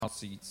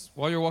seats.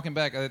 While you're walking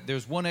back,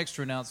 there's one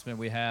extra announcement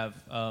we have.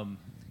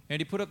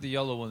 Andy, put up the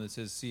yellow one that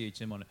says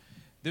CHM on it.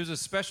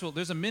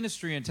 There's a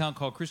ministry in town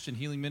called Christian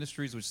Healing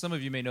Ministries, which some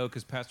of you may know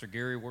because Pastor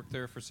Gary worked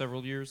there for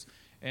several years.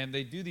 And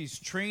they do these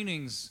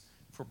trainings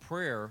for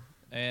prayer,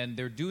 and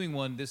they're doing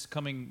one this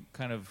coming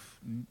kind of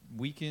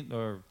weekend,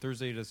 or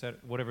Thursday to Saturday,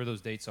 whatever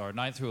those dates are,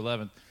 9th through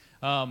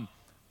 11th.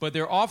 But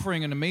they're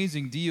offering an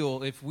amazing deal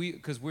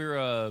because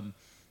we're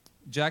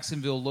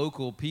Jacksonville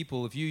local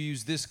people. If you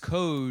use this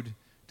code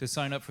to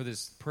sign up for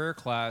this prayer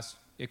class,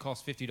 it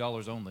costs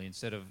 $50 only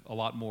instead of a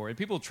lot more. And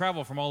people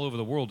travel from all over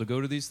the world to go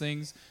to these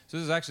things. So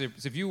this is actually,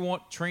 if you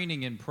want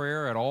training in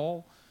prayer at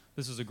all,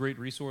 this is a great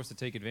resource to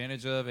take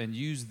advantage of, and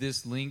use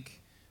this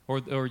link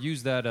or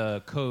use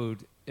that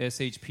code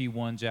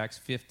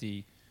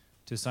SHP1JAX50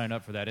 to sign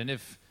up for that. And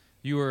if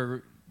you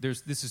are,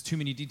 this is too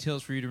many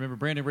details for you to remember,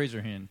 Brandon, raise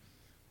your hand.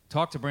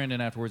 Talk to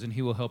Brandon afterwards, and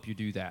he will help you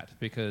do that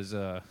because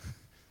the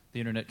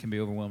internet can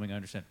be overwhelming, I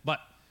understand. But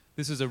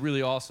this is a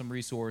really awesome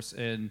resource,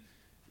 and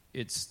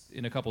it's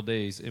in a couple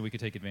days, and we could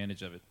take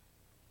advantage of it.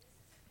 This is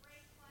a great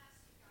class,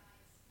 you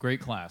guys.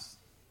 Great class.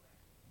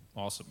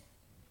 Awesome.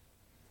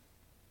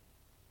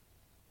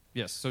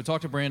 Yes, so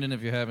talk to Brandon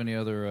if you have any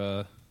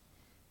other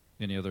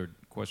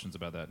questions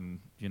about that, and,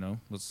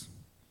 let's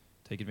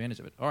take advantage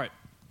of it. All right.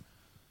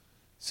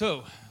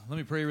 So let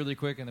me pray really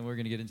quick, and then we're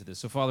going to get into this.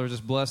 So, Father,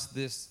 just bless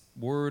this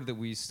word, that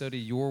we study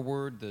your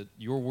word, that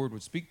your word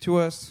would speak to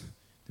us,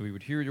 that we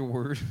would hear your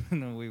word,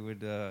 and that we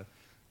would,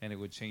 and it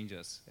would change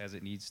us as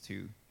it needs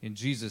to. In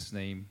Jesus'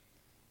 name,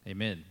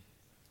 amen.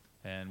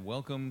 And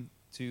welcome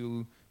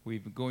to,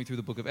 we've been going through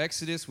the book of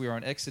Exodus. We are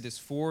on Exodus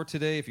 4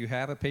 today. If you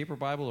have a paper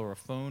Bible or a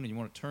phone and you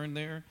want to turn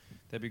there,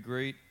 that'd be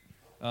great.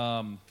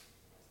 Who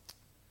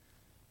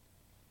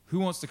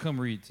wants to come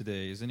read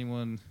today? Is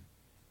anyone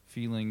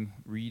feeling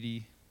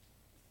reedy?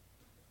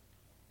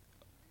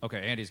 Okay,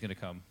 Andy's going to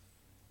come.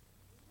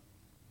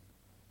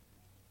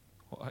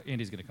 Well,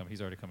 Andy's going to come.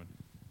 He's already coming.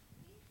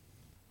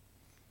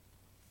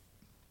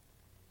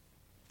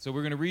 So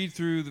we're going to read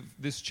through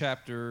this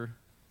chapter,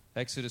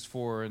 Exodus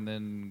 4, and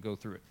then go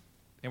through it.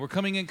 And we're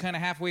coming in kind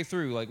of halfway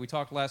through, like we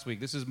talked last week.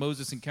 This is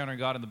Moses encountering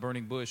God in the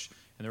burning bush,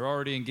 and they're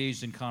already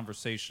engaged in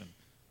conversation.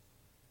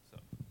 So.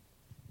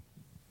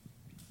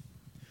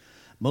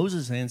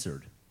 Moses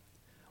answered,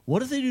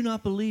 "What if they do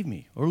not believe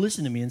me or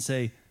listen to me and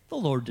say, 'The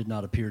Lord did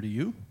not appear to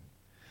you'?"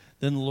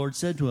 Then the Lord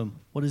said to him,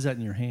 "What is that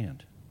in your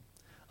hand?"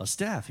 "A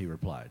staff," he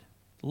replied.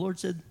 The Lord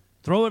said,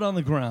 "Throw it on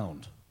the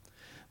ground."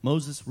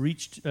 Moses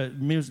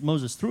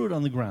threw it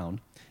on the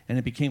ground, and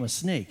it became a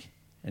snake,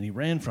 and he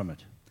ran from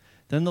it.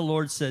 Then the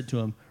Lord said to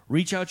him,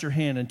 "Reach out your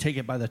hand and take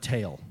it by the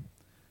tail."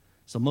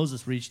 So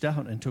Moses reached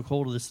out and took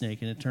hold of the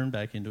snake, and it turned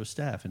back into a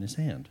staff in his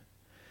hand.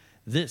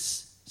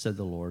 "This," said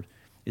the Lord,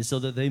 "is so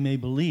that they may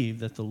believe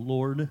that the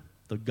Lord,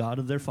 the God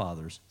of their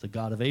fathers, the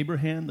God of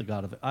Abraham, the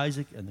God of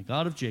Isaac, and the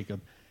God of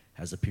Jacob,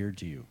 has appeared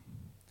to you."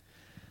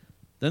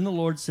 Then the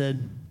Lord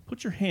said,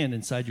 "Put your hand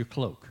inside your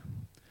cloak."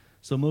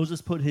 So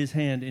Moses put his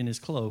hand in his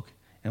cloak,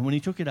 and when he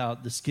took it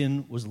out, the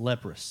skin was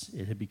leprous.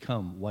 It had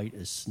become white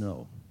as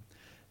snow.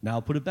 "Now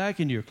put it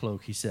back into your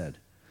cloak," he said.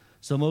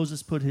 So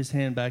Moses put his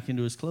hand back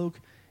into his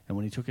cloak, and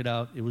when he took it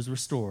out, it was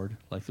restored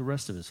like the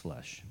rest of his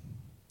flesh.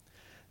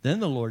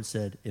 Then the Lord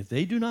said, "If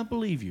they do not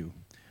believe you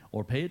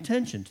or pay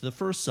attention to the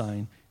first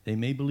sign, they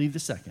may believe the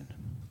second.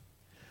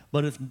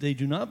 But if they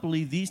do not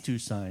believe these two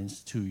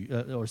signs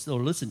or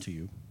listen to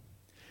you,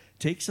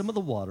 take some of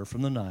the water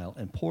from the Nile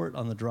and pour it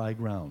on the dry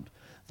ground.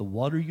 The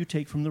water you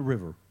take from the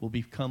river will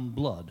become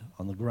blood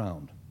on the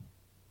ground."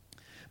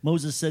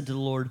 Moses said to the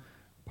Lord,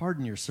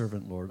 "Pardon your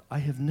servant, Lord. I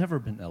have never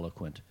been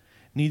eloquent,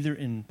 neither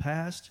in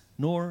past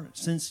nor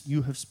since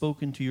you have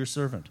spoken to your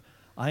servant.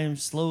 I am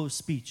slow of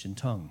speech and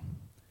tongue."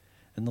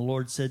 And the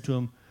Lord said to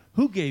him,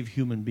 "Who gave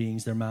human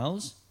beings their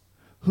mouths?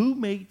 Who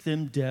made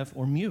them deaf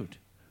or mute?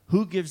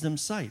 Who gives them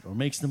sight or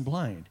makes them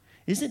blind?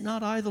 Is it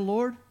not I, the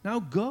Lord?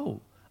 Now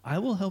go. I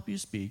will help you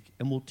speak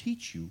and will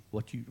teach you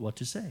what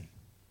to say."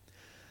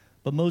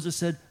 But Moses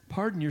said,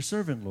 "Pardon your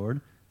servant,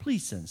 Lord.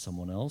 Please send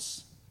someone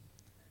else."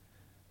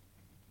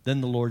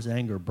 Then the Lord's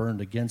anger burned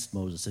against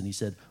Moses, and he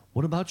said,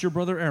 "What about your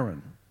brother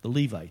Aaron, the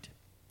Levite?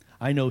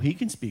 I know he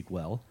can speak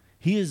well.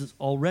 He is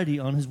already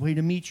on his way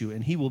to meet you,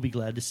 and he will be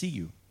glad to see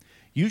you.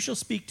 You shall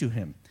speak to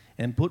him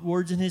and put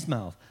words in his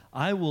mouth.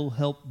 I will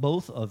help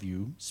both of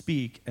you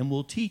speak and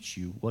will teach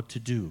you what to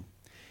do.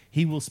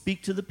 He will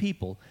speak to the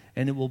people,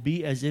 and it will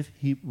be as if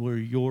he were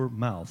your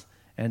mouth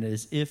and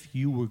as if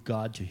you were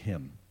God to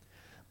him.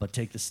 But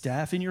take the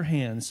staff in your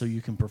hand so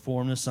you can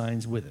perform the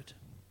signs with it."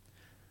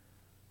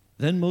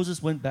 Then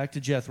Moses went back to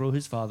Jethro,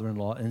 his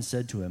father-in-law, and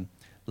said to him,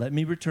 "Let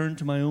me return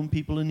to my own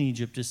people in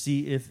Egypt to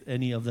see if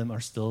any of them are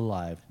still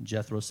alive."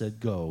 Jethro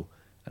said, "Go,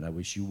 and I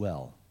wish you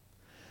well."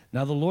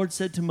 Now the Lord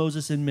said to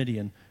Moses in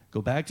Midian,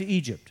 "Go back to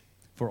Egypt,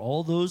 for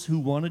all those who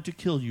wanted to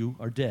kill you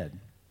are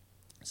dead."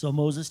 So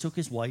Moses took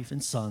his wife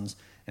and sons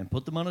and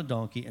put them on a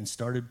donkey and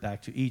started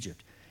back to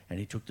Egypt, and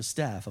he took the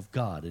staff of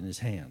God in his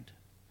hand.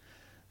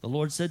 The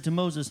Lord said to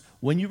Moses,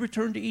 "When you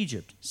return to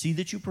Egypt, see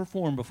that you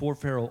perform before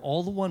Pharaoh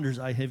all the wonders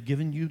I have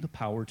given you the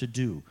power to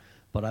do.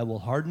 But I will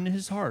harden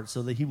his heart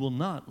so that he will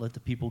not let the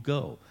people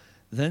go.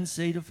 Then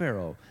say to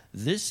Pharaoh,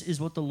 'This is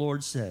what the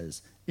Lord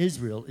says.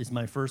 Israel is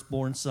my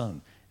firstborn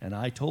son, and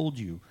I told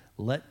you,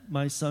 let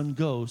my son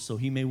go so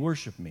he may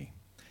worship me.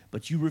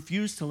 But you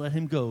refused to let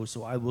him go,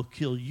 so I will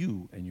kill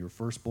you and your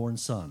firstborn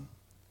son.'"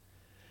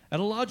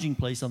 At a lodging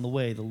place on the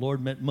way, the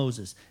Lord met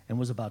Moses and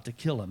was about to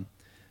kill him.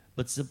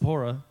 But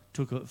Zipporah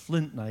took a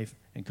flint knife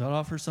and cut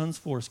off her son's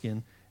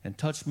foreskin and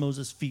touched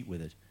Moses' feet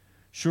with it.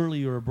 "Surely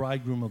you are a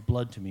bridegroom of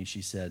blood to me,"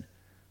 she said.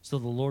 So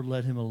the Lord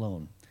let him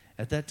alone.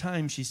 At that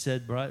time she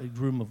said,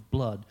 "bridegroom of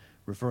blood,"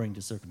 referring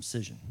to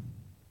circumcision.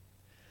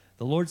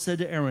 The Lord said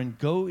to Aaron,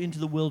 "Go into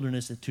the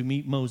wilderness to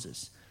meet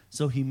Moses."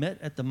 So he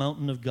met at the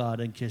mountain of God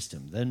and kissed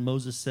him. Then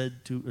Moses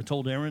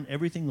told Aaron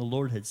everything the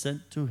Lord had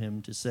sent to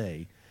him to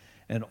say,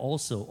 and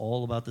also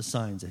all about the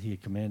signs that he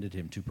had commanded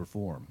him to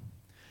perform.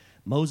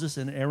 Moses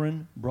and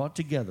Aaron brought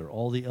together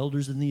all the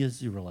elders and the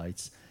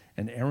Israelites,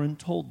 and Aaron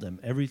told them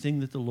everything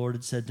that the Lord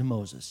had said to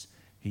Moses.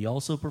 He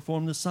also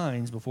performed the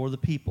signs before the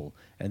people,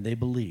 and they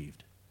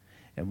believed.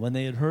 And when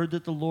they had heard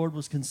that the Lord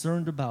was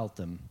concerned about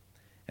them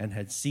and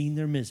had seen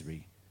their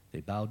misery,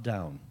 they bowed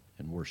down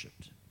and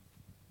worshipped.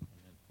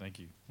 Thank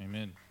you.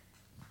 Amen.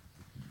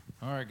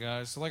 All right,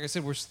 guys. So like I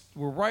said, we're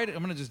right.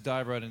 I'm going to just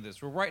dive right into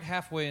this. We're right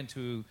halfway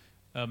into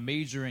a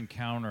major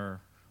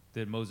encounter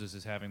that Moses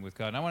is having with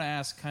God. And I want to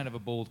ask kind of a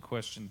bold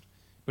question,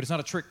 but it's not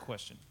a trick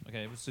question.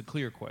 Okay, it's a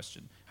clear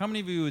question. How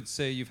many of you would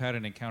say you've had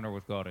an encounter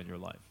with God in your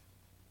life?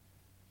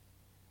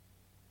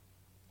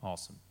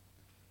 Awesome.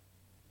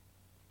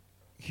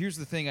 Here's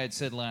the thing I'd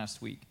said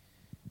last week.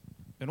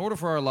 In order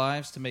for our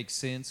lives to make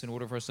sense, in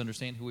order for us to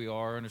understand who we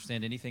are,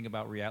 understand anything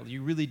about reality,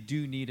 you really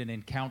do need an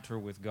encounter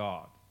with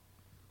God.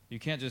 You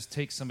can't just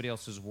take somebody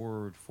else's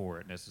word for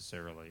it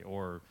necessarily,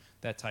 or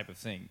that type of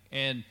thing.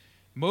 And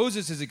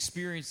Moses is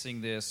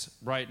experiencing this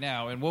right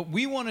now. And what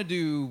we want to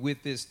do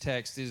with this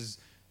text is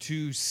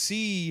to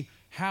see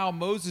how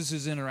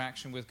Moses'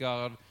 interaction with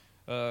God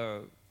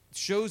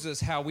shows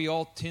us how we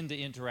all tend to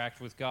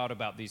interact with God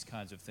about these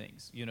kinds of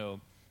things, you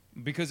know.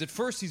 Because at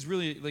first he's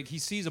really, like, he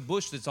sees a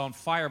bush that's on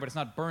fire, but it's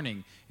not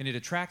burning, and it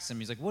attracts him.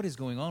 He's like, what is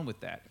going on with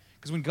that?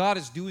 Because when God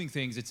is doing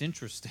things, it's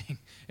interesting.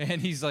 And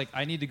he's like,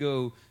 I need to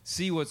go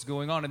see what's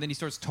going on. And then he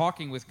starts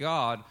talking with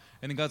God,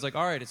 and then God's like,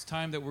 all right, it's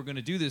time that we're going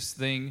to do this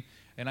thing,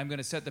 and I'm going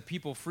to set the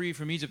people free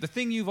from Egypt. The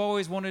thing you've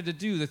always wanted to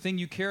do, the thing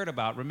you cared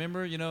about.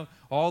 Remember, you know,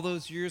 all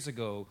those years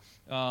ago.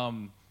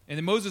 And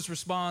then Moses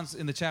responds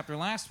in the chapter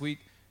last week,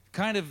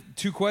 kind of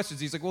two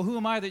questions. He's like, well, who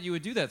am I that you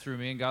would do that through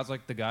me? And God's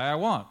like, the guy I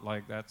want.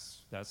 Like,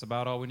 that's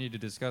about all we need to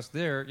discuss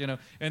there, you know.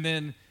 And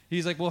then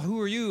he's like, well, who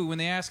are you? When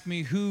they ask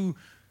me who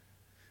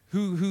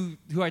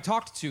I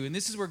talked to. And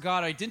this is where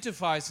God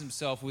identifies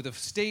himself with a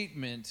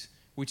statement,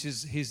 which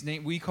is his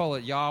name. We call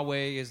it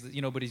Yahweh,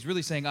 but he's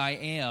really saying I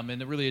am.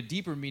 And really a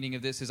deeper meaning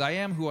of this is I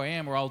am who I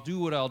am, or I'll do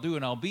what I'll do,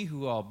 and I'll be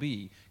who I'll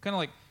be. Kind of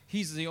like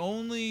he's the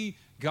only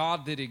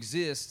God that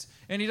exists,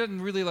 and he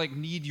doesn't really like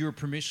need your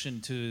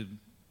permission to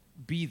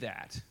be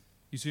that.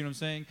 You see what I'm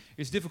saying?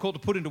 It's difficult to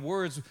put into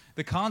words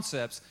the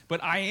concepts,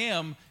 but I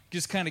am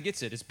just kind of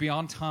gets it. It's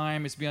beyond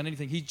time. It's beyond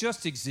anything. He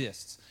just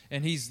exists.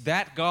 And he's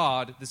that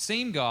God, the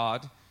same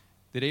God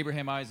that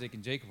Abraham, Isaac,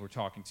 and Jacob were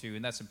talking to,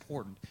 and that's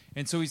important.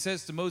 And so he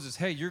says to Moses,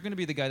 hey, you're going to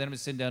be the guy that I'm going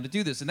to send down to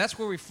do this. And that's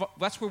where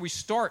we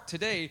start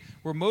today,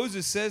 where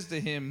Moses says to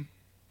him,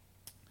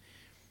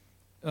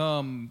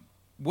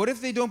 what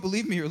if they don't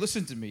believe me or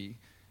listen to me?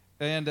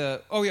 And, I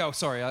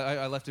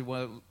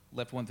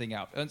left one thing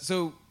out. And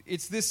so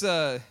it's this,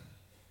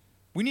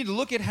 we need to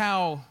look at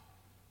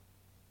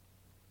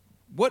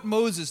what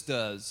Moses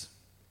does.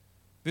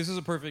 This is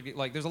a perfect,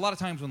 like, there's a lot of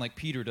times when, like,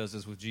 Peter does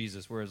this with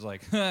Jesus, where it's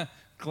like,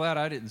 glad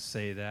I didn't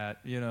say that,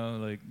 you know,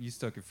 like, you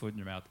stuck your foot in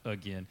your mouth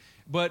again.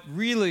 But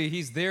really,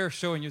 he's there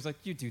showing you, it's like,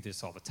 you do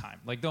this all the time.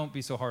 Like, don't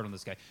be so hard on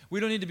this guy.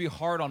 We don't need to be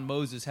hard on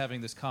Moses having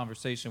this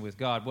conversation with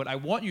God. What I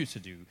want you to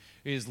do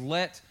is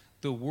let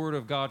the Word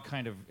of God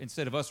kind of,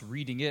 instead of us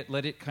reading it,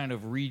 let it kind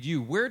of read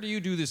you. Where do you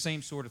do the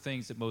same sort of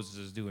things that Moses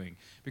is doing?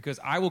 Because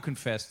I will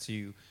confess to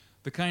you,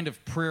 the kind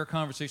of prayer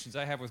conversations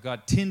I have with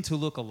God tend to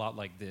look a lot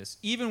like this,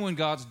 even when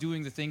God's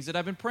doing the things that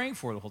I've been praying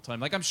for the whole time.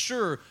 Like, I'm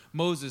sure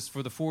Moses,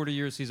 for the 40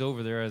 years he's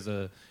over there as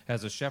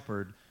a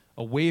shepherd,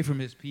 away from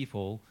his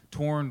people,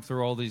 torn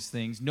through all these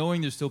things,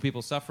 knowing there's still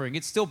people suffering,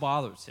 it still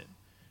bothers him.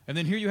 And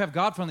then here you have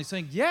God finally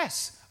saying,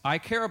 yes, I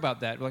care about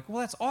that. We're like,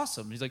 well, that's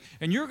awesome. He's like,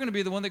 and you're going to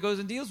be the one that goes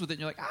and deals with it.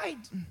 And you're like,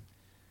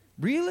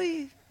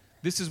 really?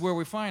 This is where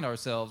we find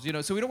ourselves, you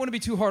know. So we don't want to be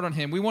too hard on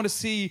him. We want to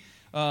see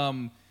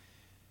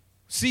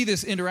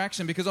this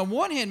interaction, because on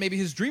one hand, maybe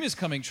his dream is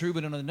coming true,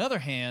 but on another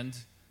hand,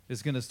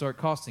 it's going to start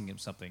costing him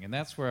something. And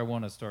that's where I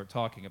want to start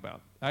talking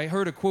about. I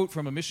heard a quote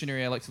from a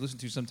missionary I like to listen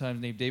to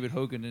sometimes named David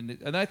Hogan,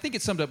 and I think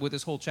it summed up what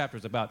this whole chapter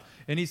is about.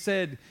 And he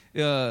said,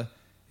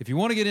 if you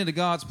want to get into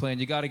God's plan,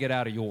 you got to get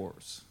out of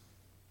yours.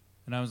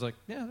 And I was like,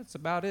 yeah, that's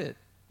about it.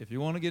 If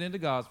you want to get into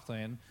God's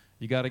plan,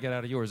 you got to get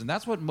out of yours. And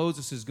that's what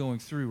Moses is going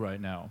through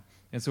right now.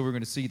 And so we're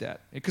going to see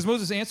that. Because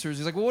Moses answers,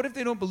 he's like, well, what if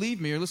they don't believe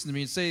me or listen to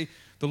me and say,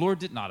 the Lord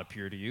did not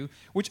appear to you?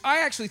 Which I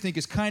actually think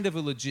is kind of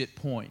a legit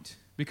point.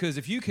 Because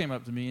if you came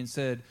up to me and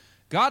said,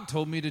 God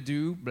told me to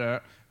do blah,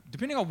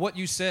 depending on what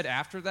you said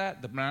after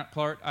that, the blah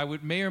part, I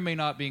may or may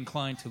not be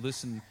inclined to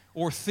listen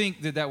or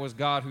think that that was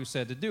God who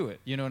said to do it.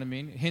 You know what I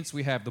mean? Hence,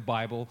 we have the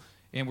Bible,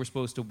 and we're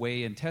supposed to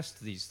weigh and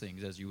test these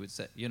things, as you would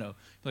say. You know,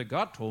 like,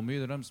 God told me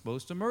that I'm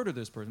supposed to murder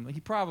this person. He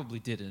probably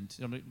didn't.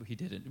 I mean, he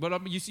didn't.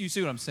 But you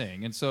see what I'm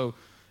saying. And so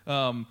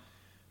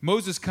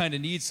Moses kind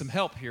of needs some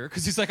help here,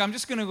 because he's like, I'm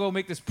just going to go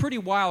make this pretty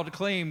wild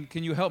claim.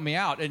 Can you help me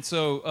out? And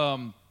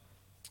so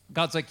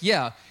God's like,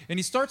 yeah. And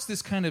he starts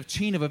this kind of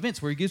chain of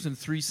events where he gives him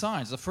 3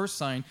 signs. The first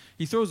sign,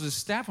 he throws his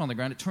staff on the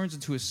ground. It turns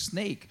into a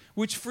snake,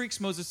 which freaks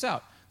Moses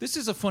out. This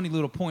is a funny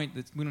little point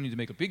that we don't need to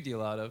make a big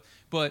deal out of.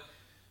 But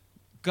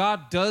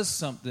God does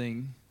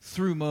something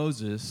through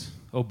Moses,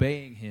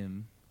 obeying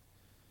him,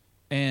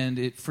 and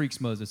it freaks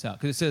Moses out.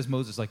 Because it says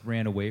Moses, like,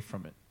 ran away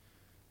from it.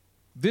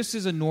 This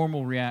is a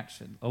normal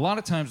reaction. A lot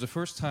of times, the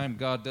first time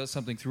God does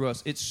something through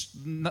us, it's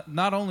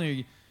not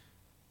only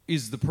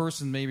is the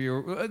person maybe,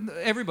 or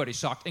everybody's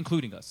shocked,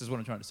 including us, is what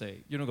I'm trying to say.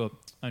 You don't go,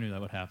 I knew that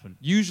would happen.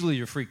 Usually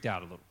you're freaked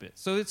out a little bit.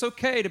 So it's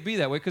okay to be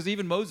that way, because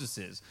even Moses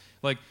is.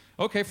 Like,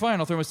 okay, fine,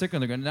 I'll throw my stick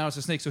on the ground. Now it's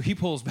a snake. So he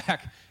pulls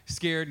back,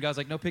 scared, and God's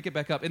like, no, pick it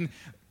back up. And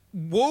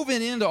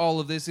woven into all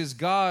of this is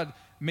God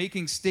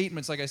making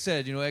statements, like I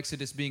said, you know,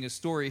 Exodus being a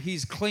story.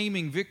 He's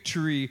claiming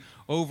victory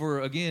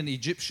over, again,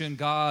 Egyptian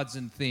gods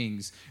and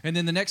things. And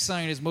then the next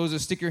sign is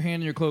Moses, stick your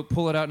hand in your cloak,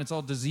 pull it out, and it's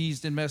all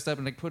diseased and messed up,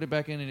 and like put it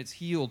back in, and it's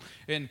healed.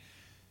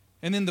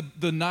 And then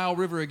the Nile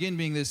River, again,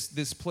 being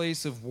this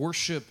place of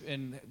worship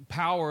and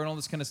power and all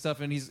this kind of stuff.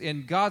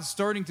 And God's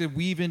starting to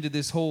weave into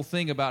this whole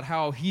thing about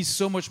how he's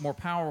so much more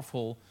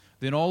powerful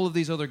than all of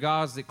these other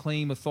gods that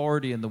claim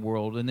authority in the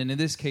world. And then in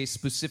this case,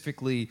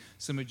 specifically,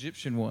 some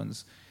Egyptian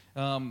ones.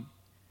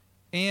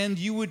 And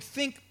you would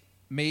think,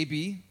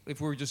 maybe,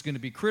 if we're just going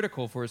to be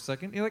critical for a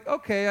second, you're like,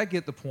 okay, I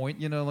get the point.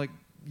 You know, like,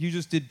 you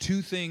just did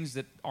 2 things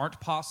that aren't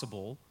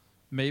possible.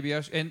 Maybe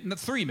and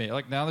 3 maybe.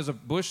 Like, now there's a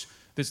bush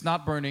that's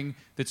not burning,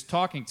 that's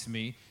talking to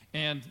me,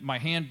 and my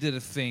hand did a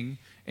thing,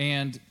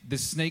 and the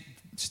snake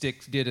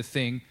stick did a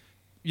thing,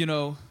 you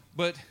know,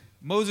 but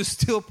Moses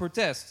still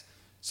protests.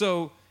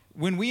 So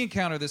when we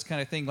encounter this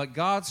kind of thing, like,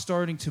 God's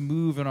starting to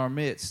move in our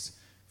midst.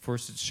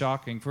 First it's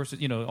shocking, first,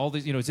 you know, all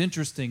these, you know, it's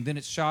interesting, then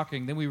it's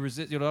shocking, then we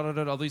resist, you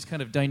know, all these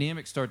kind of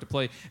dynamics start to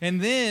play. And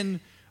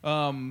then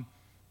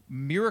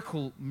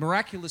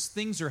miraculous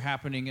things are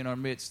happening in our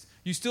midst.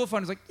 You still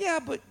find it's like, yeah,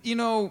 but, you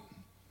know,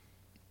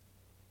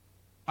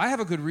 I have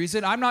a good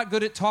reason. I'm not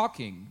good at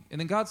talking. And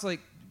then God's like,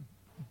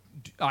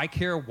 I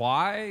care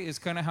why, is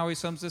kind of how he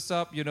sums this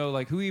up. You know,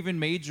 like, who even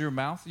made your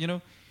mouth, you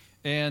know?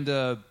 And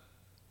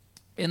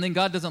then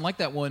God doesn't like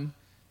that one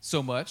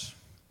so much.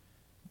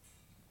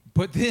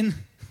 But then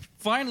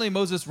finally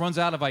Moses runs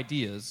out of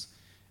ideas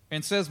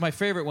and says my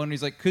favorite one.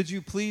 He's like, could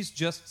you please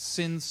just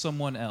send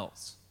someone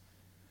else?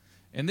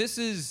 And this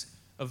is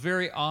a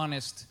very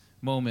honest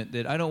moment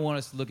that I don't want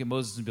us to look at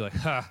Moses and be like,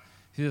 ha.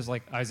 He's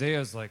like,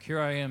 Isaiah's like, here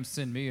I am,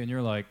 send me. And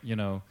you're like, you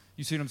know,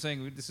 you see what I'm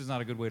saying? This is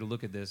not a good way to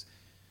look at this.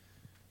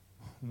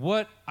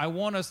 What I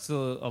want us to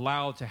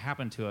allow to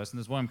happen to us, and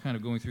this is why I'm kind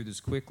of going through this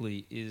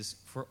quickly, is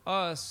for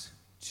us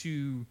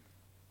to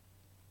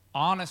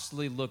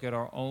honestly look at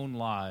our own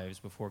lives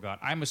before God.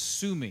 I'm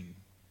assuming,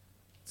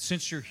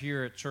 since you're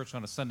here at church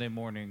on a Sunday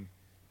morning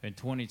in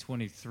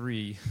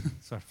 2023,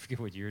 so I forget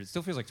what year, it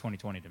still feels like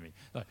 2020 to me.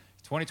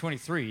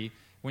 2023,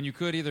 when you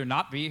could either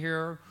not be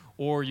here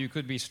or you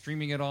could be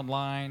streaming it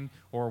online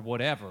or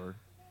whatever,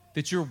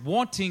 that you're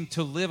wanting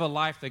to live a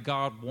life that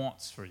God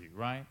wants for you,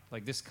 right?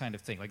 Like this kind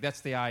of thing. Like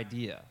that's the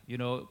idea, you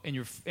know,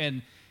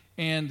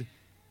 and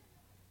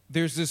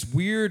there's this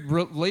weird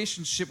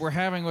relationship we're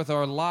having with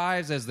our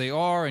lives as they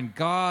are and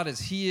God as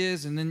he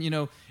is. And then, you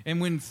know, and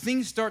when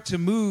things start to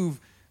move,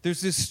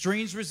 there's this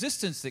strange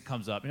resistance that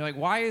comes up. And you're like,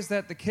 why is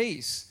that the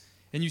case?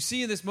 And you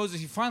see in this Moses,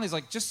 he finally is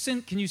like,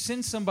 can you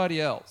send somebody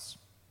else?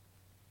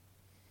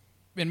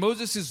 And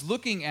Moses is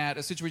looking at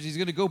a situation. He's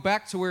going to go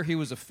back to where he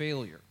was a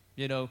failure.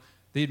 You know,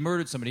 they had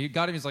murdered somebody. He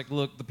got him. He's like,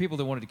 look, the people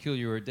that wanted to kill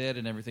you are dead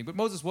and everything. But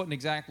Moses wasn't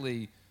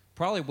exactly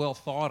probably well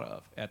thought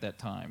of at that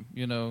time.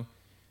 You know,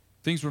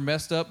 things were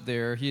messed up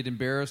there. He had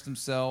embarrassed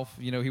himself.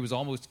 You know, he was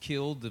almost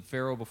killed. The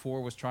Pharaoh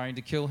before was trying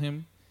to kill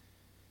him.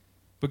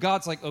 But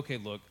God's like, okay,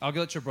 look, I'll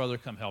let your brother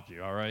come help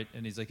you, all right?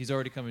 And he's like, he's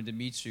already coming to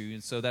meet you.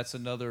 And so that's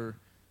another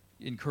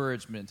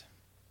encouragement.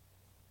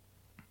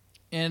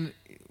 And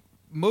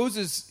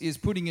Moses is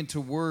putting into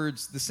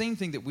words the same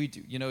thing that we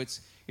do. You know,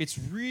 it's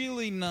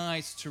really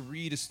nice to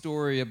read a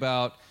story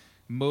about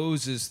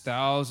Moses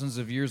thousands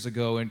of years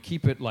ago and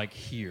keep it like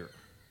here.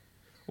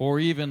 Or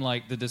even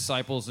like the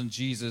disciples and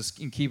Jesus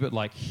and keep it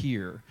like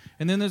here.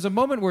 And then there's a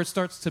moment where it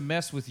starts to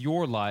mess with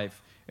your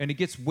life and it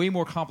gets way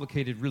more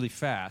complicated really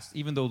fast,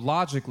 even though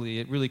logically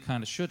it really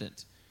kind of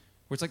shouldn't.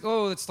 Where it's like,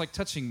 oh, it's like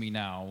touching me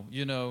now,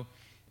 you know.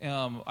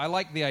 I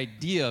like the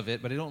idea of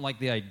it, but I don't like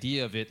the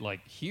idea of it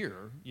like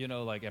here, you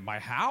know, like at my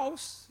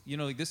house, you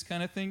know, like this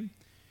kind of thing.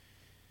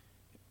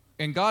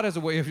 And God has a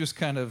way of just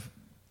kind of,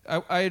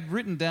 I had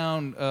written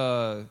down,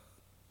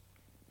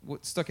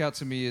 what stuck out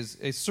to me is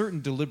a certain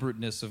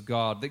deliberateness of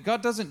God, that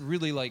God doesn't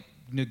really like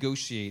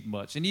negotiate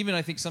much. And even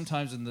I think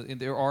sometimes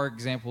there are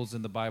examples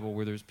in the Bible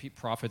where there's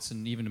prophets,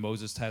 and even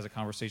Moses has a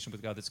conversation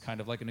with God that's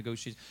kind of like a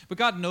negotiation. But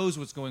God knows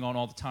what's going on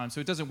all the time, so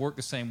it doesn't work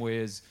the same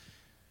way as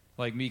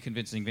like me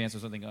convincing Vance or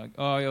something like,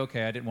 oh,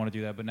 okay, I didn't want to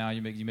do that, but now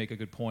you make a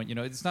good point. You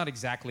know, it's not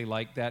exactly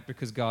like that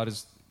because God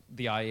is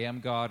the I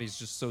am God. He's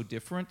just so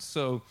different.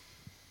 So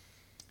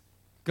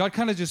God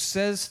kind of just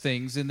says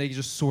things and they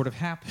just sort of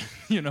happen,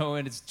 you know,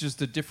 and it's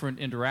just a different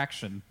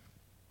interaction.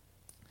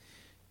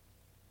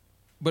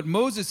 But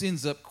Moses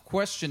ends up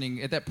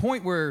questioning at that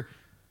point where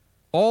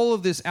all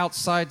of this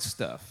outside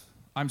stuff,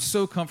 I'm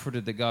so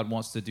comforted that God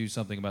wants to do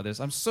something about this.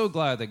 I'm so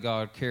glad that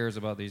God cares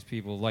about these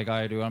people like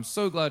I do. I'm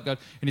so glad God,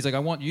 and he's like, I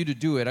want you to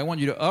do it. I want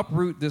you to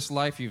uproot this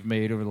life you've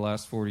made over the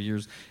last 40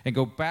 years and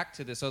go back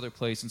to this other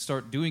place and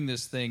start doing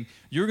this thing.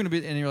 You're going to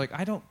be, and you're like,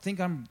 I don't think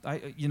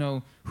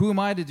who am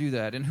I to do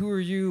that? And who are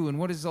you? And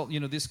what is all,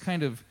 this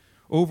kind of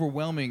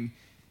overwhelming,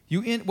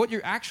 what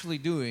you're actually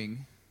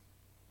doing.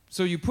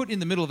 So you put in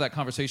the middle of that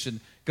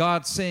conversation,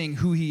 God saying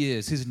who he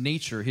is, his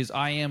nature, his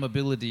I am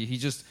ability. He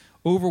just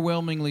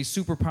overwhelmingly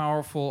super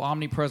powerful,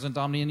 omnipresent,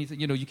 anything.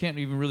 You can't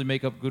even really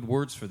make up good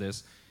words for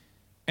this.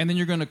 And then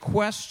you're going to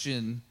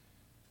question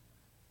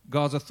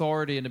God's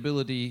authority and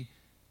ability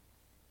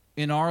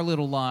in our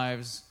little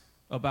lives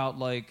about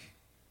like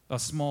a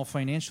small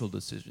financial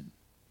decision.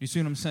 You see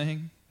what I'm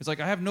saying? It's like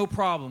I have no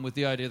problem with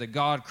the idea that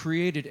God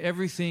created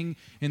everything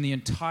in the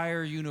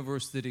entire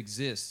universe that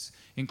exists,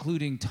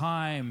 including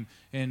time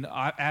and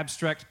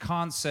abstract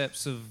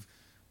concepts of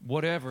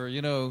whatever,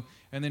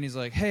 And then he's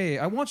like, hey,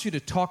 I want you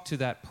to talk to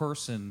that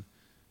person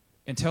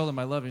and tell them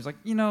I love you. He's like,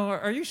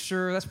 are you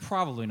sure? That's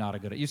probably not a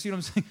good idea. You see what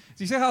I'm saying?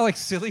 Do you see how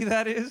silly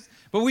that is?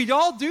 But we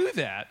all do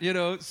that,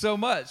 so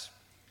much.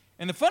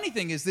 And the funny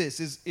thing is this,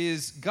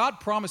 is God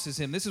promises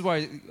him, this is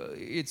why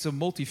it's a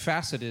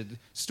multifaceted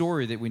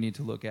story that we need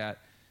to look at.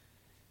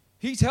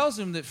 He tells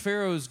him that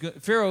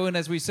Pharaoh, and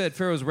as we said,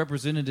 Pharaoh's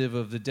representative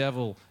of the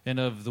devil and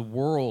of the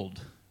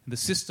world, the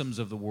systems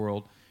of the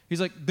world. He's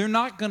like, they're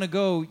not going to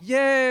go,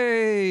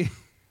 yay.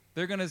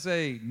 They're going to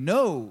say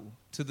no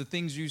to the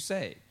things you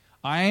say.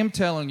 I am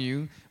telling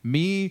you,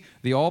 me,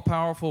 the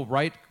all-powerful,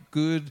 right,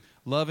 good,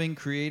 loving,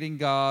 creating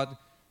God,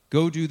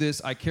 go do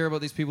this. I care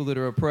about these people that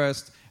are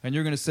oppressed. And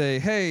you're going to say,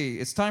 hey,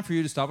 it's time for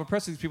you to stop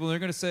oppressing these people. And they're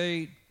going to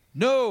say,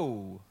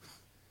 no.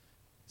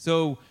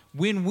 So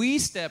when we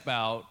step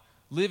out,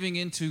 living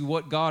into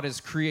what God has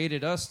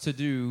created us to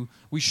do,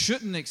 we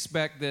shouldn't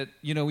expect that,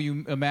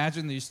 you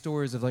imagine these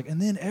stories of like,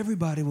 and then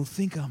everybody will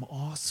think I'm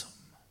awesome.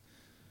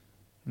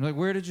 I'm like,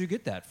 where did you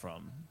get that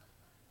from?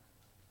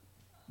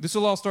 This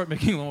will all start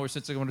making a little more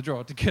sense. I'm going to draw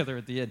it together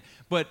at the end.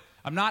 But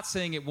I'm not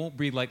saying it won't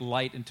be like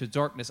light into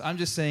darkness. I'm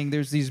just saying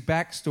there's these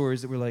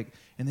backstories that we're like,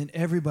 and then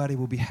everybody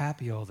will be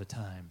happy all the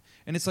time.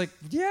 And it's like,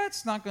 yeah,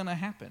 it's not going to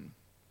happen.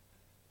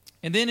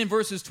 And then in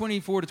verses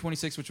 24 to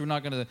 26, which we're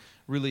not going to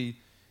really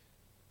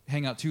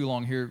hang out too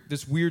long here,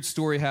 this weird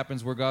story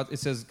happens where it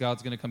says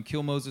God's going to come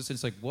kill Moses. And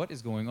it's like, what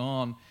is going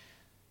on?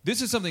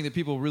 This is something that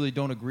people really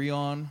don't agree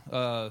on.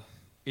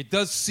 It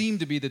does seem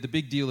to be that the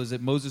big deal is that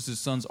Moses'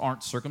 sons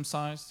aren't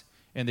circumcised,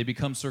 and they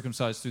become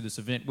circumcised through this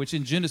event, which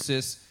in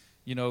Genesis,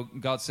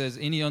 God says,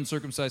 any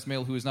uncircumcised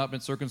male who has not been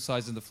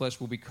circumcised in the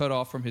flesh will be cut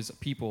off from his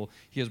people.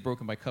 He has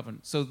broken my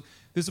covenant. So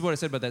this is what I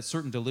said about that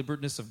certain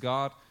deliberateness of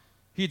God.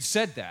 He had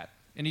said that,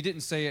 and he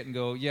didn't say it and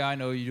go, yeah, I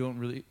know you don't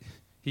really.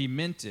 He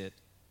meant it,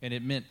 and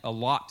it meant a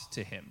lot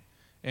to him.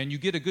 And you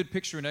get a good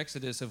picture in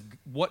Exodus of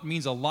what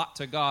means a lot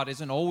to God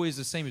isn't always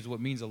the same as what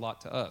means a lot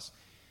to us.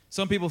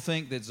 Some people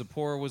think that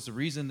Zipporah was the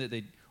reason that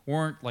they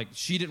weren't, like,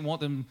 she didn't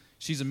want them,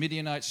 she's a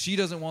Midianite, she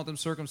doesn't want them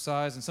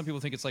circumcised, and some people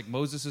think it's like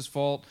Moses'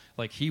 fault,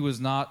 like he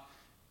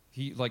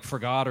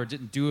forgot or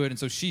didn't do it, and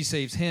so she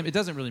saves him. It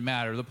doesn't really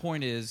matter. The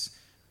point is,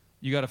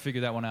 you got to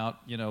figure that one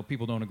out.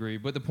 People don't agree.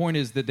 But the point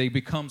is that they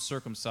become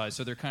circumcised,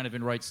 so they're kind of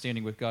in right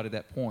standing with God at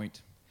that point.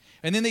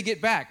 And then they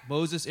get back,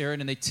 Moses, Aaron,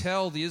 and they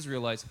tell the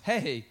Israelites,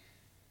 hey,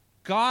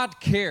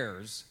 God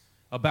cares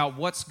about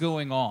what's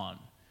going on,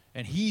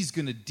 and he's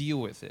going to deal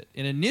with it.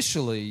 And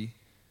initially,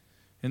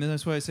 and then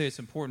that's why I say it's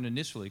important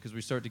initially, because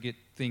we start to get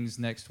things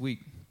next week.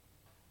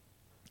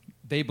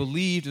 They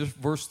believed,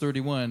 verse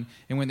 31,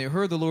 and when they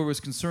heard the Lord was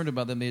concerned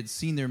about them, they had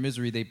seen their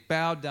misery, they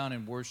bowed down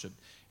and worshiped.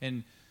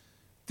 And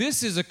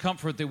this is a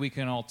comfort that we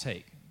can all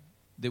take,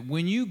 that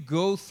when you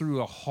go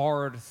through a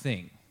hard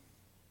thing,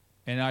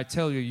 and I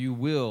tell you, you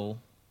will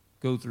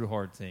go through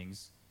hard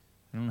things.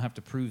 I don't have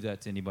to prove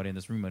that to anybody in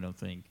this room, I don't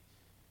think.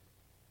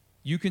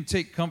 You can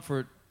take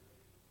comfort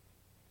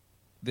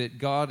that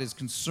God is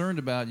concerned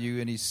about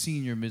you and he's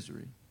seen your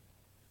misery.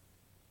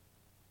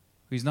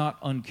 He's not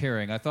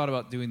uncaring. I thought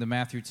about doing the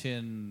Matthew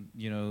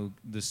 10,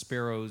 the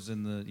sparrows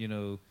and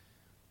the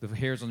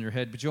hairs on your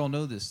head, but you all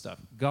know this stuff.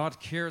 God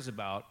cares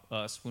about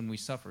us when we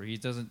suffer. He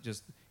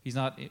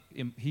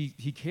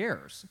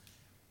cares.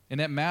 And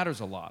that matters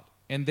a lot.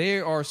 And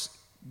they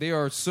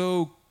are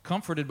so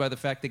comforted by the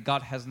fact that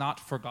God has not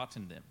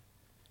forgotten them.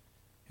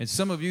 And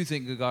some of you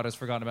think that God has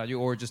forgotten about you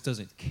or just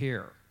doesn't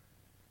care.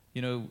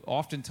 You know,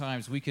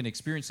 oftentimes we can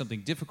experience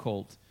something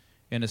difficult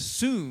and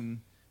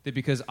assume that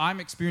because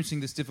I'm experiencing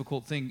this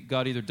difficult thing,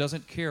 God either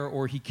doesn't care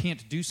or he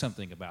can't do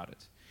something about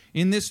it.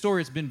 In this story,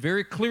 it's been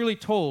very clearly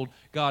told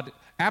God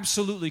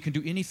absolutely can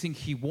do anything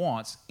he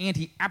wants, and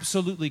he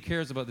absolutely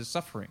cares about this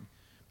suffering.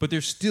 But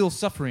there's still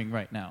suffering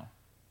right now.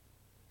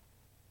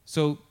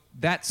 So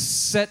that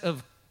set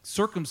of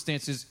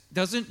circumstances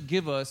doesn't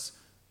give us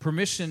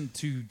permission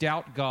to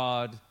doubt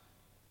God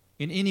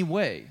in any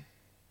way.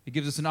 It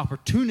gives us an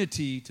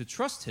opportunity to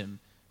trust him,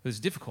 but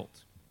it's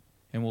difficult.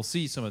 And we'll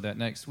see some of that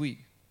next week.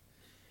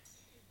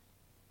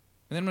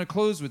 And then I'm going to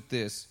close with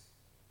this.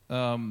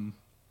 Kayla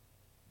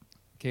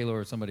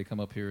or somebody come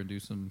up here and do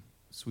some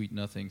sweet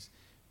nothings.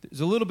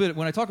 There's a little bit,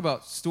 when I talk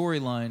about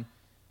storyline,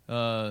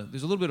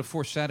 there's a little bit of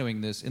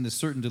foreshadowing this in the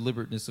certain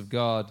deliberateness of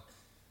God.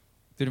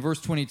 Then in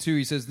verse 22,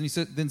 he says,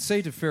 then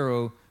say to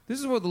Pharaoh, this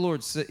is what the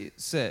Lord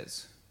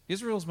says.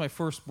 Israel is my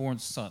firstborn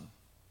son,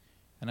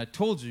 and I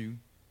told you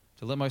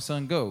to let my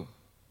son go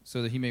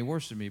so that he may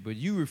worship me, but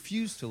you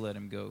refused to let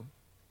him go.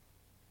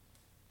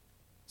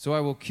 So I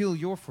will kill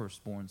your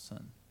firstborn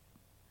son.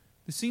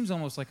 This seems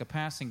almost like a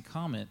passing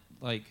comment,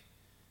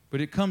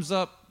 but it comes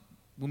up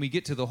when we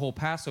get to the whole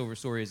Passover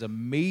story as a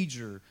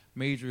major,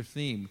 major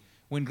theme.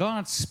 When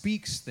God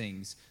speaks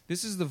things,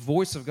 this is the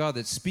voice of God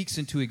that speaks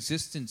into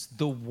existence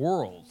the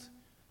world,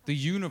 the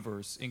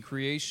universe, and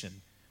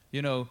creation.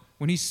 You know,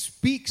 when he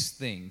speaks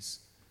things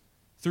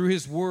through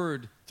his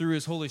word, through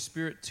his Holy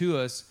Spirit to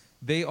us,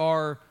 they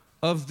are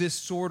of this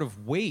sort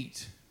of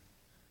weight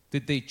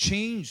that they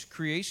change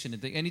creation.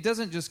 And he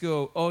doesn't just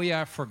go, oh yeah,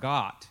 I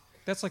forgot.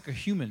 That's like a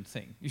human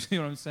thing. You see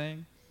what I'm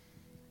saying?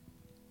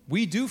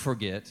 We do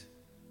forget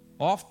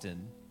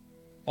often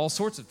all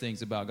sorts of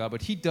things about God,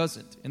 but he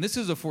doesn't. And this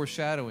is a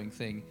foreshadowing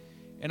thing.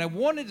 And I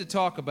wanted to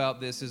talk about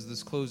this as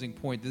this closing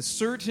point, this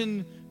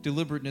certain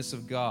deliberateness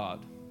of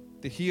God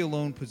that he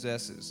alone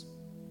possesses.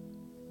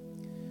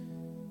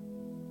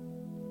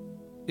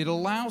 It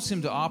allows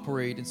him to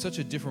operate in such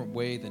a different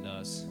way than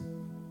us.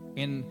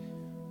 And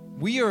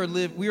we're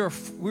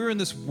in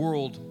this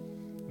world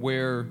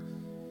where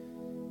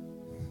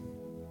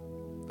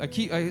I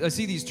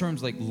see these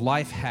terms like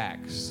life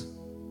hacks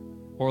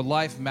or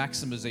life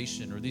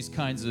maximization or these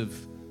kinds of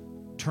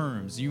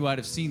terms. You might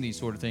have seen these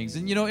sort of things.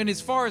 And, and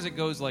as far as it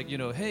goes, like,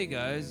 hey,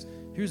 guys,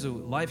 here's a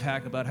life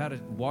hack about how to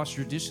wash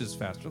your dishes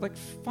faster. Like,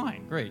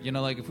 fine, great.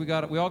 If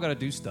we all got to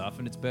do stuff,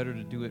 and it's better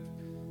to do it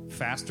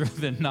faster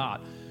than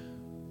not.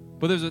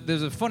 But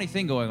there's a funny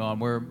thing going on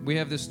where we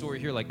have this story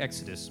here like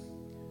Exodus.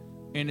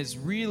 And it's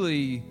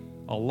really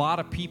a lot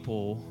of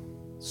people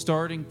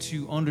starting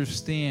to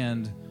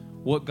understand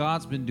what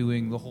God's been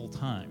doing the whole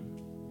time.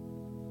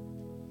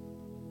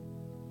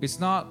 It's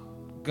not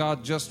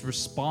God just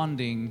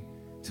responding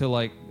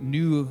to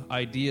new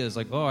ideas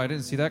like, oh, I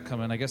didn't see that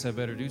coming, I guess I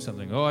better do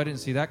something. Oh, I didn't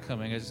see that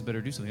coming, I just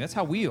better do something. That's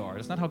how we are.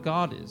 That's not how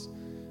God is.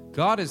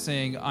 God is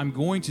saying, I'm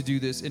going to do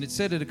this. And it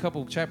said it a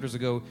couple of chapters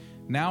ago,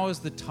 now is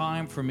the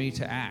time for me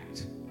to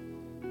act.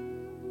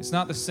 It's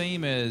not the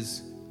same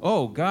as,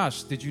 oh,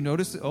 gosh, did you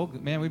notice it? Oh,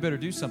 man, we better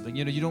do something.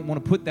 You don't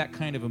want to put that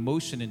kind of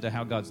emotion into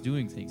how God's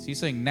doing things. He's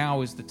saying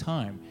now is the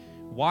time.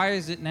 Why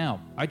is it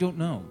now? I don't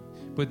know.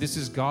 But this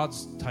is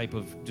God's type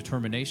of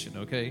determination,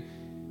 okay?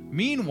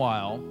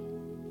 Meanwhile,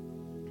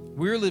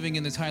 we're living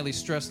in this highly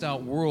stressed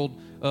out world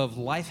of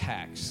life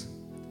hacks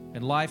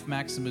and life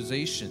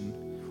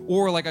maximization.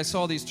 Or like I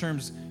saw these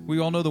terms, we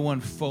all know the one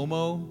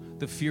FOMO,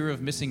 the fear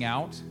of missing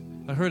out.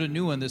 I heard a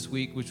new one this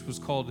week, which was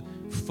called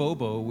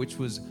FOBO, which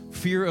was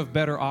fear of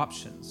better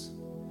options.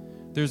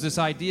 There's this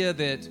idea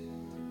that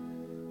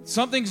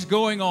something's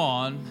going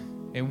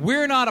on and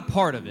we're not a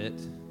part of it,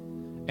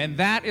 and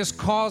that is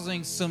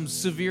causing some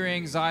severe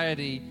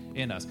anxiety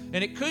in us.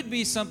 And it could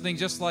be something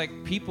just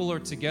like people are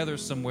together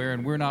somewhere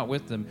and we're not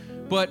with them.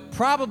 But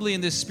probably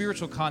in this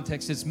spiritual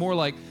context, it's more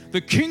like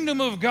the kingdom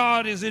of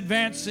God is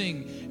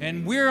advancing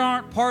and we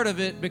aren't part of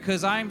it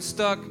because I'm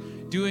stuck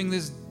doing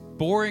this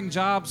boring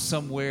job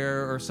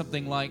somewhere or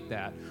something like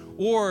that.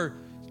 Or,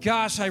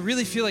 gosh, I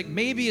really feel like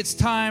maybe it's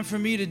time for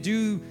me to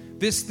do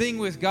this thing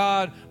with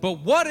God, but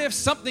what if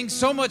something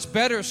so much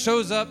better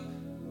shows up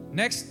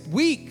next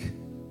week?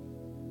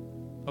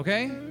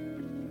 Okay?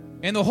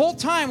 And the whole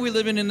time we're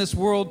living in this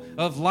world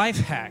of life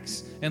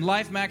hacks and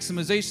life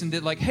maximization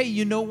that hey,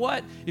 you know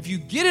what? If you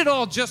get it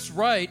all just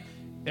right,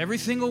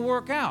 everything will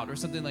work out or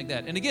something like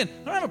that. And again,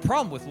 I don't have a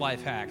problem with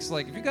life hacks.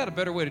 If you got a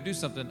better way to do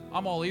something,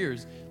 I'm all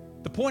ears.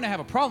 The point I have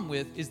a problem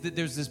with is that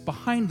there's this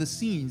behind the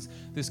scenes,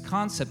 this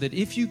concept that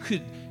if you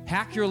could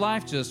hack your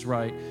life just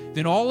right,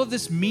 then all of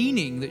this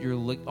meaning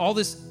that all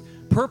this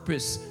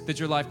purpose that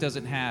your life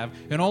doesn't have,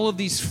 and all of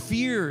these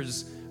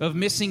fears of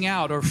missing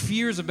out or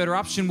fears of better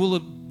option will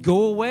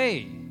go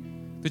away.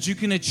 That you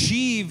can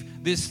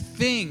achieve this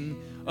thing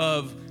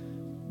of,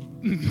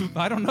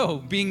 I don't know,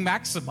 being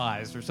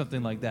maximized or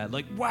something like that.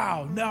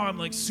 Wow, now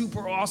I'm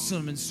super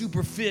awesome and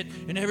super fit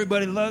and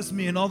everybody loves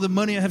me and all the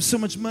money, I have so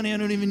much money I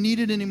don't even need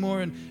it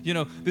anymore. And,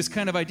 this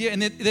kind of idea.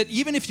 And that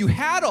even if you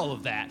had all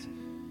of that,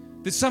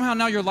 that somehow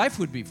now your life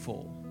would be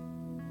full.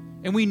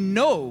 And we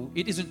know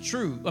it isn't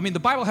true. I mean, the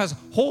Bible has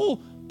whole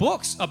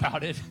books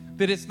about it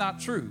that it's not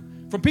true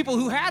from people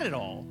who had it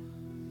all.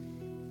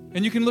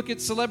 And you can look at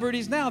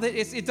celebrities now that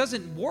it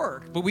doesn't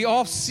work, but we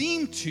all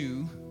seem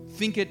to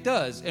think it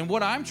does. And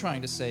what I'm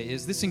trying to say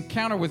is this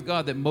encounter with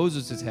God that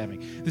Moses is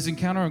having, this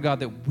encounter with God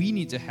that we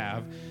need to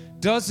have,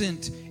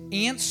 doesn't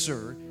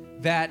answer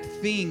that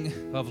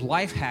thing of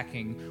life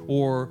hacking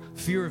or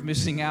fear of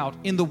missing out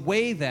in the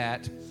way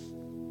that,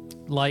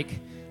 like,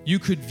 you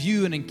could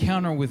view an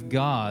encounter with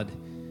God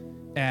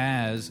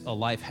as a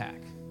life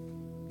hack.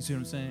 You see what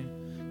I'm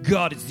saying?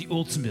 God is the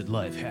ultimate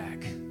life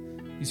hack.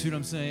 You see what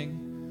I'm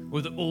saying?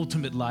 Or the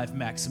ultimate life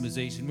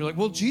maximization. We're like,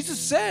 well, Jesus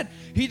said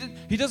he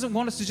doesn't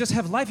want us to just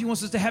have life. He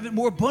wants us to have it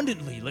more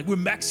abundantly. Like, we're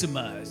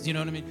maximized. You know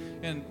what I mean?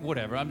 And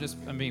whatever.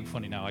 I'm being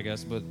funny now, I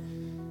guess. But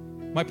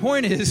my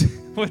point is,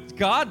 what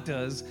God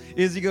does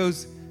is he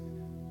goes,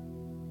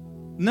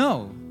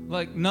 no.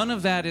 Like, none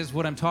of that is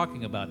what I'm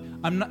talking about.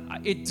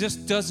 It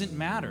just doesn't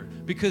matter,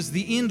 because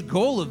the end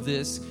goal of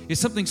this is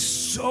something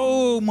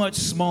so much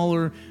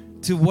smaller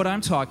to what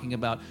I'm talking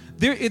about.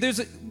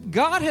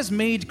 God has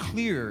made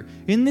clear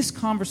in this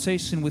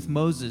conversation with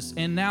Moses,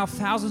 and now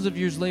thousands of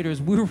years later,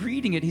 as we're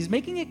reading it, he's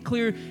making it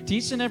clear to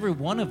each and every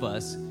one of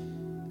us,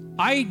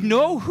 I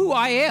know who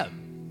I am.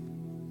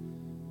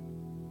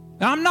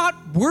 And I'm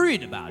not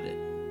worried about it.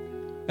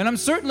 And I'm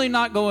certainly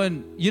not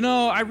going,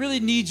 I really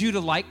need you to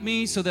like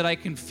me so that I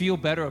can feel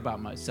better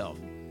about myself.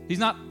 He's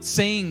not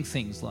saying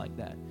things like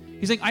that.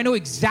 He's saying, I know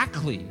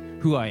exactly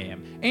who I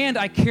am. And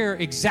I care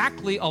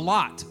exactly a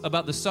lot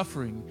about the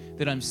suffering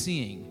that I'm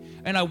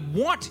seeing. And I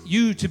want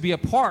you to be a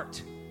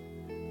part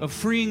of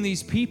freeing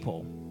these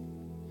people.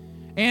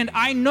 And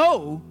I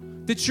know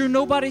that you're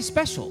nobody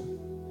special,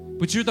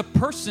 but you're the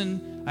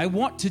person I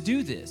want to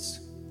do this.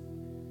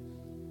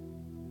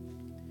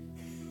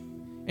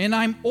 And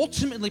I'm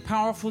ultimately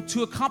powerful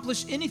to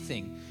accomplish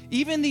anything.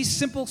 Even these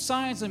simple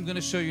signs I'm going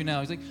to show you now.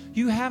 He's like,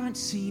 you haven't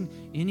seen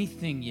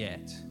anything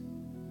yet.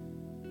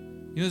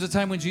 There's a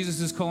time when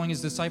Jesus is calling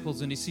his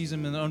disciples and he sees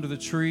them under the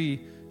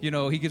tree.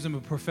 He gives them a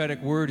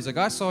prophetic word. He's like,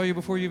 I saw you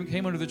before you even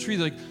came under the tree.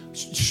 They're like,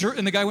 sure.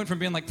 And the guy went from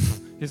being like,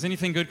 does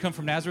anything good come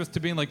from Nazareth, to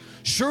being like,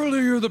 surely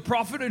you're the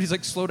prophet. And he's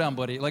like, slow down,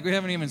 buddy. Like, we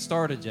haven't even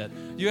started yet.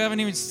 You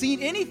haven't even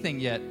seen anything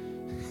yet.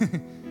 I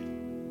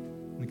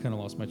kind of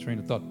lost my train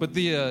of thought. But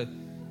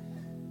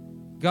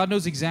God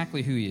knows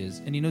exactly who he is,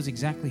 and he knows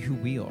exactly who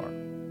we are.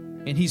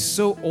 And he's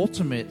so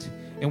ultimate,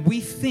 and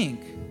we think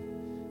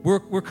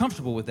we're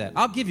comfortable with that.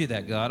 I'll give you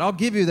that, God. I'll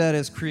give you that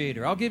as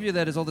creator. I'll give you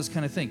that as all this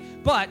kind of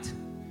thing. But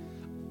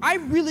I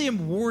really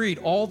am worried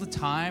all the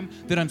time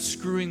that I'm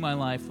screwing my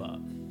life up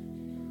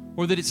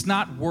or that it's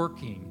not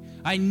working.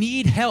 I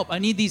need help. I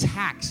need these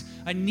hacks.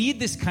 I need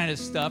this kind of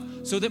stuff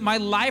so that my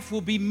life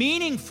will be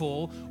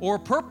meaningful or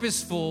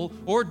purposeful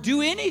or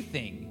do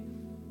anything.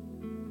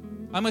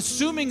 I'm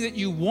assuming that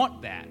you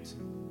want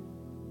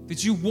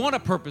that you want a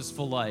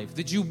purposeful life,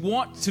 that you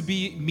want to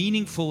be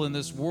meaningful in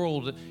this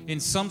world in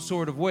some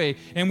sort of way,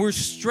 and we're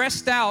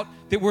stressed out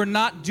that we're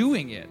not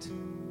doing it.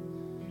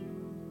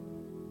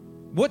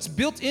 What's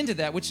built into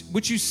that,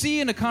 which you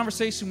see in a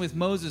conversation with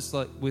Moses,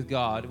 with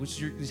God,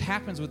 this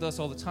happens with us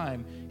all the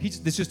time,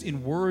 it's just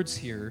in words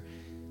here,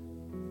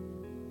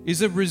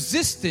 is a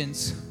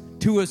resistance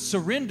to a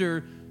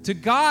surrender to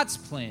God's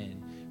plan.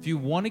 If you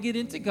want to get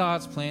into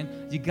God's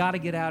plan, you got to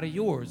get out of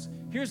yours.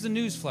 Here's the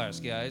news flash,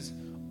 guys.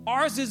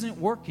 Ours isn't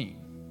working.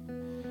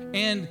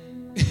 And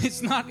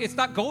it's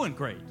not going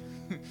great.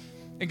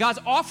 And God's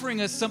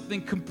offering us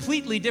something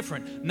completely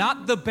different.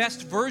 Not the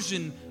best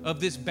version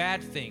of this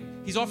bad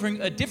thing. He's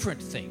offering a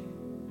different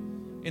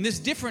thing. And this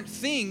different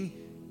thing,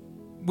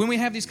 when we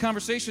have these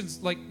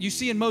conversations, like you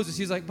see in Moses,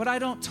 he's like, but I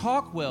don't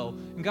talk well.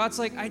 And God's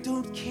like, I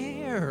don't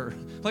care.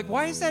 Like,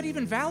 why is that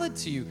even valid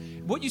to you?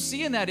 What you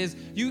see in that is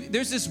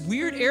there's this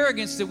weird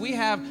arrogance that we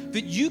have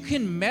that you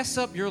can mess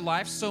up your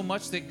life so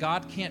much that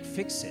God can't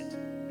fix it.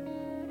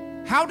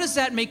 How does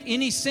that make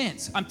any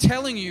sense? I'm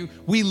telling you,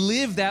 we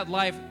live that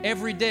life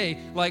every day.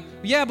 Like,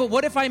 yeah, but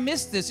what if I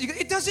miss this?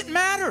 It doesn't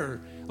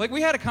matter. Like,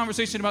 we had a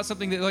conversation about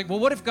something that, like, well,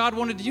 what if God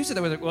wanted to use it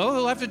that way? Like, well,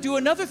 he'll have to do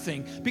another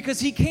thing because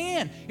he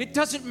can. It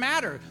doesn't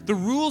matter. The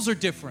rules are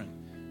different.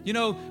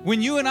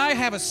 When you and I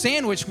have a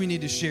sandwich we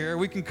need to share,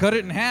 we can cut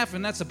it in half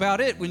and that's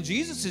about it. When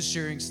Jesus is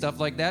sharing stuff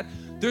like that,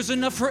 there's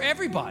enough for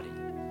everybody.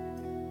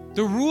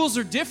 The rules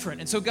are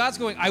different. And so God's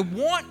going, I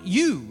want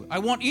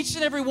each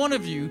and every one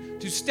of you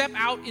to step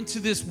out into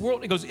this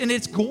world. He goes, and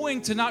it's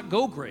going to not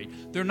go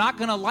great. They're not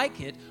going to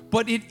like it,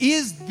 but it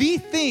is the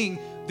thing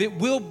that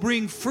will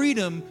bring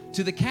freedom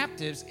to the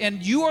captives,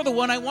 and you are the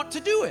one I want to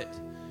do it.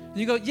 And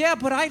you go, yeah,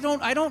 but I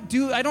don't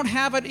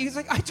have it. He's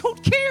like, I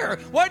don't care.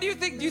 Why do you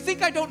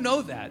think I don't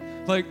know that?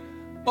 Like,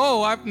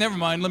 never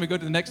mind. Let me go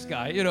to the next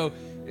guy,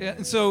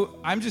 And so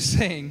I'm just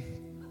saying,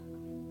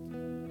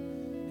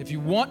 if you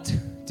want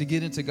to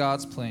get into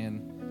God's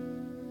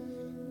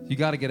plan, you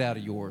got to get out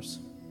of yours.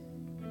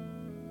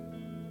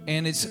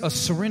 And it's a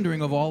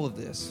surrendering of all of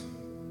this.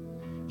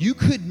 You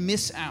could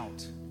miss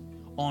out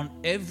on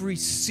every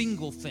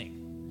single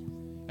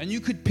thing. And you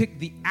could pick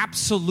the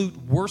absolute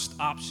worst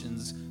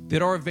options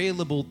that are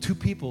available to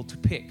people to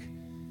pick.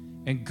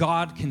 And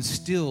God can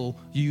still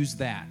use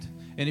that.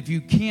 And if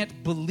you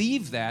can't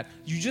believe that,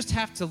 you just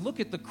have to look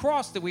at the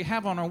cross that we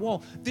have on our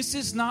wall. This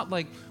is not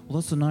like, well,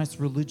 that's a nice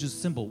religious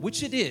symbol,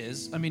 which it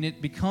is. I mean,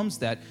 it becomes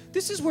that.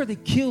 This is where they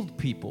killed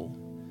people.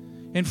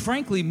 And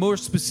frankly, more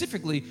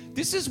specifically,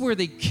 this is where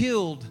they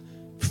killed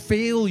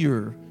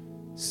failure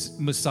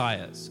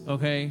messiahs,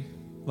 okay?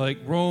 Like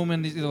Rome,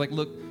 and they're like,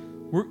 look,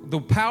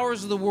 the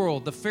powers of the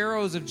world, the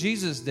pharaohs of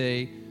Jesus'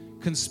 day,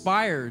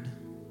 conspired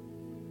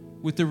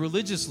with the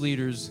religious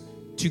leaders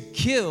to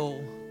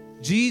kill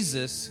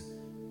Jesus,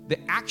 the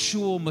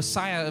actual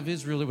Messiah of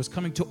Israel that was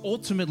coming to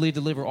ultimately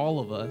deliver all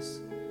of us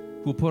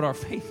who put our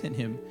faith in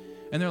him.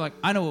 And they're like,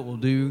 I know what we'll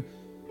do.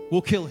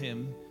 We'll kill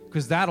him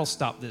because that'll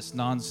stop this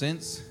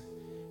nonsense.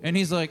 And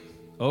he's like,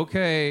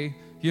 okay,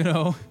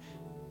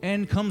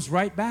 and comes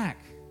right back.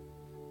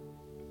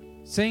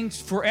 Saying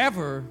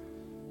forever,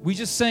 we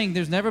just saying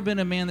there's never been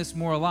a man that's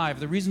more alive.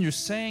 The reason you're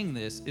saying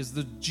this is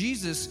the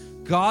Jesus,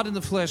 God in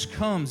the flesh,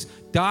 comes,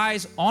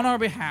 dies on our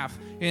behalf,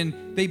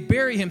 and they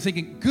bury him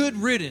thinking, good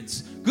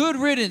riddance,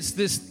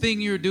 this thing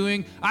you're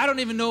doing. I don't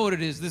even know what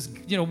it is, this,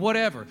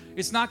 whatever.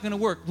 It's not going to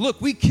work. Look,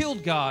 we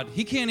killed God.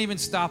 He can't even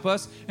stop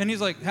us. And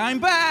he's like, I'm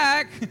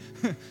back.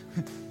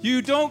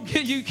 You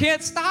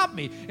can't stop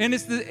me. And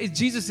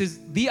Jesus is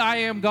the I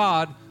am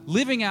God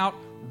living out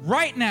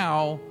right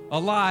now,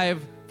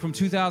 alive from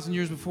 2,000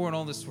 years before and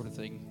all this sort of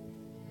thing.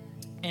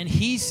 And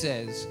he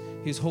says,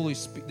 his Holy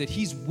Spirit, that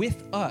he's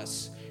with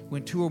us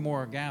when two or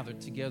more are gathered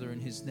together in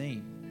his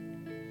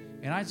name.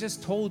 And I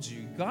just told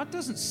you, God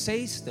doesn't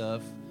say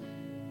stuff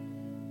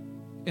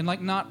and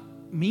not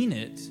mean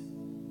it.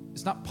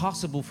 It's not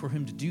possible for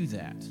him to do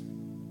that.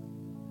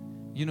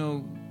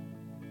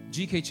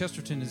 G.K.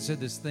 Chesterton has said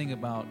this thing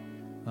about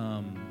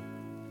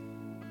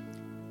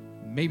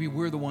maybe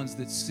we're the ones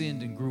that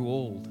sinned and grew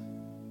old.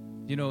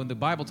 And the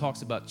Bible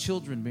talks about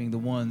children being the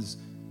ones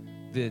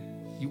that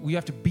we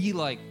have to be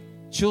like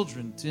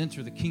children to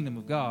enter the kingdom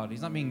of God.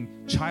 He's not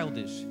being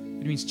childish.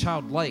 It means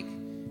childlike.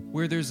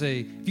 Where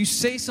if you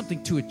say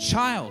something to a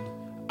child,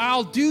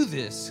 I'll do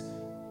this,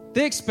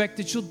 they expect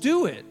that you'll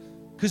do it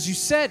because you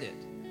said it.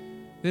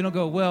 They don't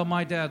go, well,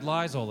 my dad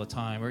lies all the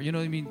time. Or,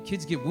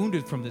 kids get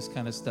wounded from this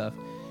kind of stuff.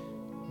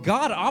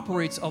 God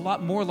operates a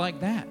lot more like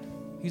that.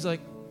 He's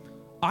like,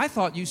 I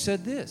thought you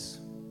said this.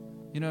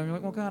 You're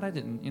like, well, God, I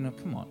didn't.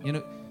 Come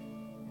on.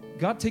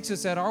 God takes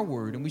us at our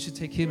word, and we should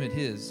take him at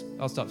his.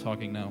 I'll stop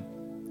talking now.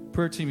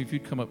 Prayer team, if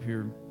you'd come up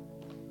here.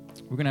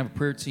 We're going to have a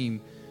prayer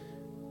team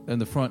in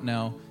the front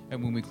now,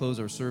 and when we close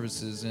our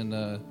services. And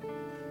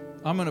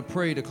I'm going to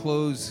pray to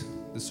close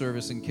the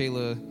service, and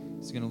Kayla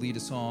is going to lead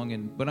a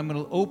song. But I'm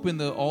going to open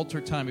the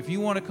altar time. If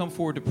you want to come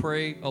forward to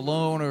pray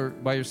alone or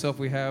by yourself,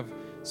 we have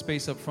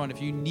space up front.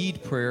 If you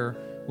need prayer,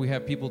 we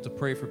have people to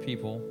pray for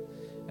people.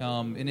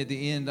 And at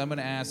the end, I'm going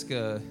to ask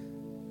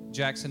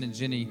Jackson and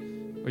Jenny,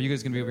 are you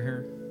guys going to be over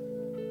here?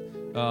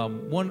 I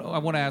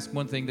want to ask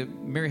one thing, that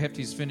Mary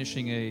Hefty's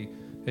finishing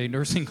a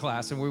nursing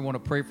class, and we want to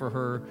pray for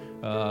her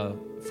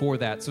for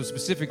that. So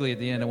specifically at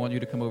the end, I want you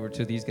to come over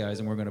to these guys,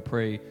 and we're going to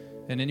pray.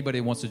 And anybody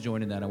who wants to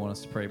join in that, I want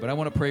us to pray. But I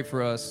want to pray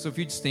for us. So if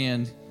you'd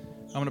stand,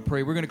 I'm going to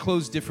pray. We're going to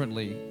close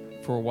differently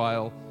for a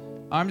while.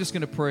 I'm just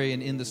going to pray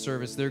and end the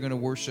service. They're going to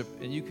worship,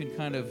 and you can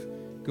kind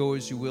of go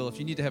as you will. If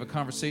you need to have a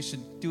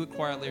conversation, do it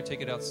quietly or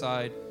take it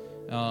outside.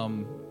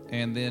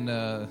 And then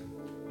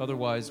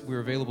otherwise, we're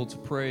available to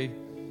pray,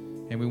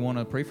 and we want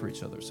to pray for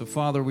each other. So,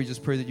 Father, we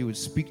just pray that you would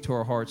speak to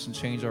our hearts and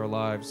change our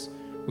lives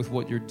with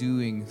what you're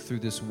doing through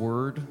this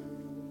word.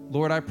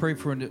 Lord, I pray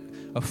for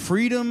a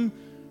freedom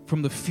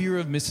from the fear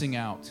of missing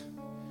out,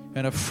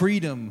 and a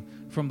freedom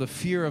from the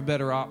fear of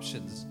better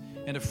options,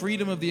 and a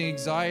freedom of the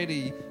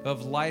anxiety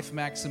of life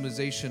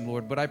maximization,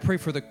 Lord. But I pray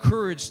for the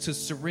courage to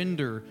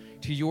surrender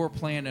to your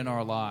plan in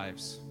our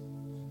lives.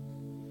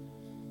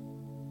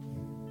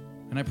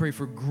 And I pray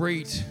for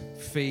great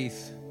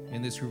faith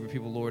in this group of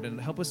people, Lord, and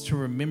help us to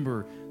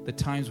remember the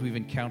times we've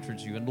encountered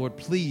you. And Lord,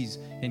 please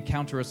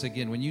encounter us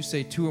again. When you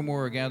say two or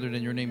more are gathered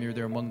in your name, you're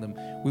there among them.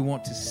 We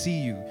want to see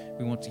you,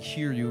 we want to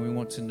hear you, and we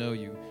want to know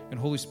you. And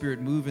Holy Spirit,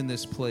 move in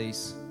this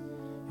place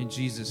in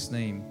Jesus'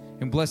 name.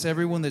 And bless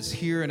everyone that's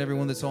here and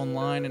everyone that's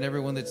online and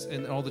everyone that's,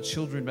 and all the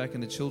children back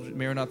in the children,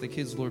 Maranatha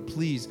kids, Lord,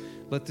 please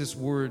let this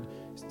word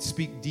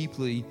speak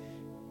deeply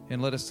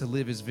and let us to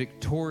live as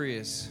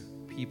victorious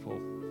people.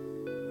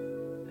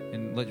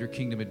 And let your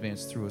kingdom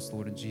advance through us,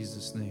 Lord, in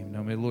Jesus' name.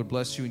 Now may the Lord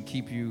bless you and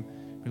keep you.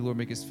 May the Lord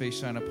make his face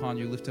shine upon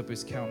you, lift up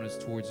his countenance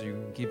towards you,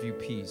 and give you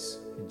peace.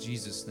 In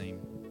Jesus'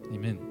 name,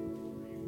 amen.